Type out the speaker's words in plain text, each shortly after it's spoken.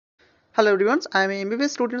Hello everyone, I am MBBS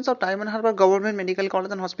students of Diamond Harbour Government Medical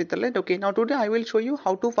College and Hospital, right? Okay, now today I will show you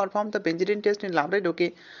how to perform the Benzidine test in lab, right?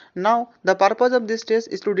 Okay, now the purpose of this test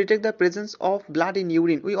is to detect the presence of blood in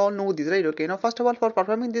urine. We all know this, right? Okay, now first of all, for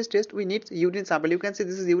performing this test we need urine sample. You can see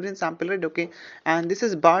this is urine sample, right? Okay, and this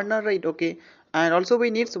is burner, right? Okay, and also we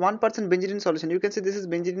need 1% benzidine solution. You can see this is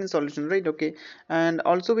benzidine solution, right? Okay, and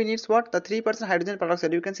also we need what, the 3% hydrogen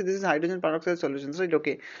peroxide. You can see this is hydrogen peroxide solutions, right?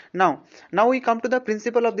 Okay, now we come to the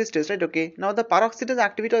principle of this test, right? Okay, now the peroxidase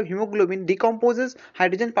activity of hemoglobin decomposes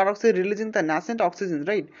hydrogen peroxide releasing the nascent oxygen,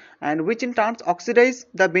 right, and which in turn oxidize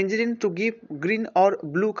the benzene to give green or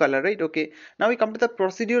blue color, right? Okay, now we come to the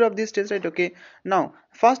procedure of this test, right? Okay, now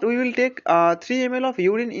first we will take 3 ml of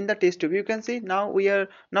urine in the test tube. You can see now we are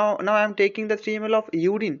now I am taking the 3 ml of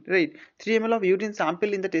urine, right? 3 ml of urine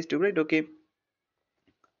sample in the test tube, right? Okay,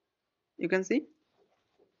 you can see.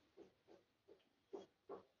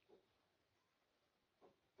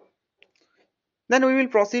 Then we will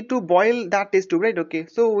proceed to boil that test tube, right? Okay,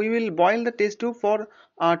 so we will boil the test tube for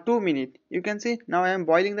 2 minutes. You can see now I am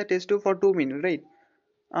boiling the test tube for 2 minutes, right?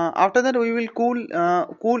 After that we will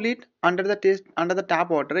cool it under the tap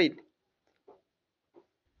water, right?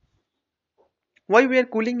 Why we are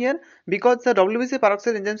cooling here? Because the WBC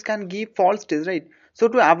peroxide enzymes can give false taste, right? So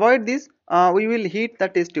to avoid this, we will heat the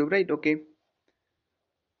test tube, right? Okay,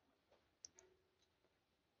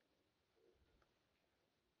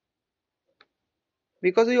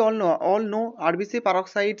 because we all know RBC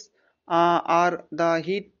peroxides are the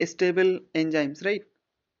heat stable enzymes, right?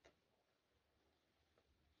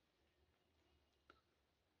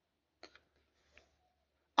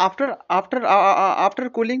 After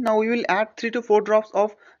cooling, now we will add 3 to 4 drops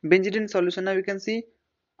of benzidine solution. Now you can see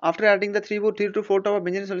after adding the 3 to 4 drops of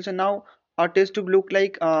benzidine solution, now our test tube look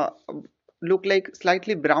like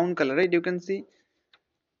slightly brown color, right? You can see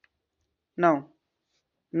now.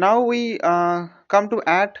 Now we come to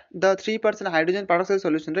add the 3% hydrogen peroxide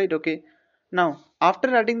solution, right? Okay, now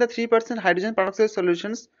after adding the 3% hydrogen peroxide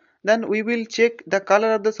solutions, then we will check the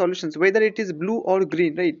color of the solutions whether it is blue or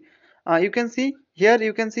green, right? You can see here,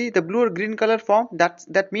 you can see the blue or green color form.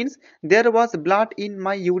 That means there was blood in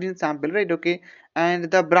my urine sample, right? Okay, and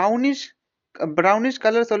the brownish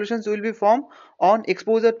color solutions will be formed on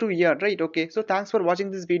exposure to air, right? Okay, so thanks for watching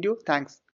this video. Thanks.